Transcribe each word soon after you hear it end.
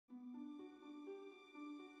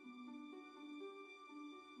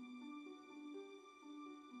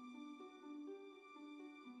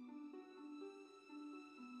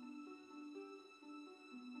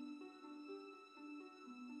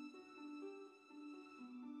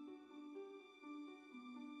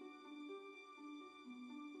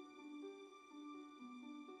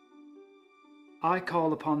I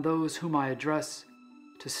call upon those whom I address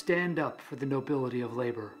to stand up for the nobility of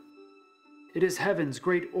labor. It is heaven's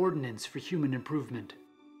great ordinance for human improvement.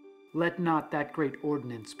 Let not that great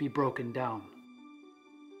ordinance be broken down.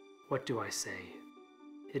 What do I say?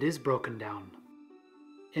 It is broken down,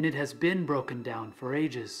 and it has been broken down for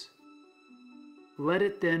ages. Let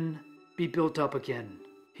it then be built up again,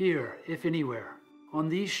 here, if anywhere, on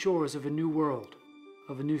these shores of a new world,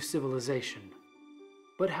 of a new civilization.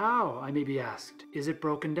 But how, I may be asked, is it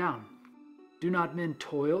broken down? Do not men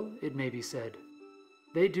toil, it may be said.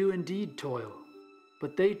 They do indeed toil,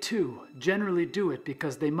 but they too generally do it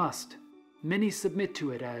because they must. Many submit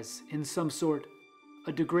to it as, in some sort,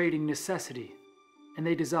 a degrading necessity, and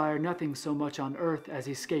they desire nothing so much on earth as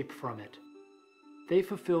escape from it. They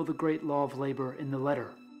fulfill the great law of labor in the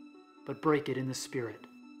letter, but break it in the spirit.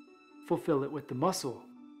 Fulfill it with the muscle,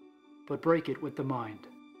 but break it with the mind.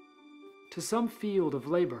 To some field of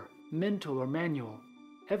labor, mental or manual,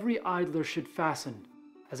 every idler should fasten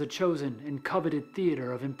as a chosen and coveted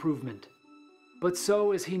theater of improvement. But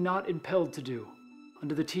so is he not impelled to do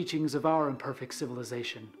under the teachings of our imperfect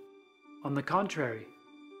civilization. On the contrary,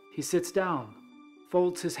 he sits down,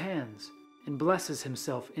 folds his hands, and blesses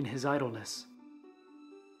himself in his idleness.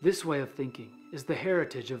 This way of thinking is the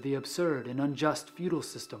heritage of the absurd and unjust feudal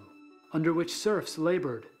system, under which serfs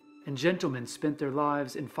labored and gentlemen spent their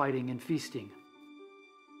lives in fighting and feasting.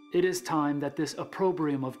 It is time that this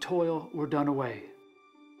opprobrium of toil were done away.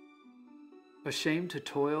 Ashamed to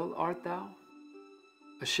toil art thou?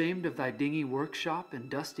 Ashamed of thy dingy workshop and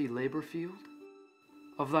dusty labor field?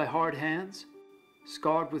 Of thy hard hands,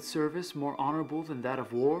 scarred with service more honorable than that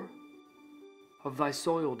of war? Of thy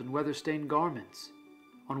soiled and weather-stained garments,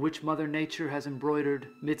 on which Mother Nature has embroidered,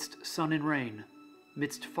 midst sun and rain,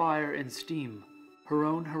 midst fire and steam, her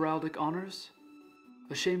own heraldic honors?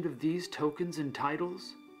 Ashamed of these tokens and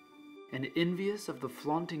titles, and envious of the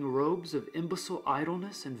flaunting robes of imbecile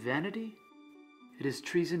idleness and vanity? It is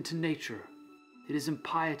treason to nature, it is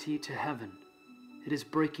impiety to heaven, it is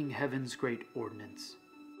breaking heaven's great ordinance.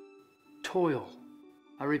 Toil,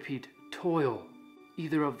 I repeat, toil,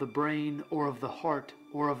 either of the brain or of the heart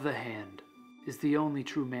or of the hand, is the only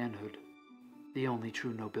true manhood, the only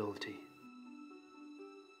true nobility.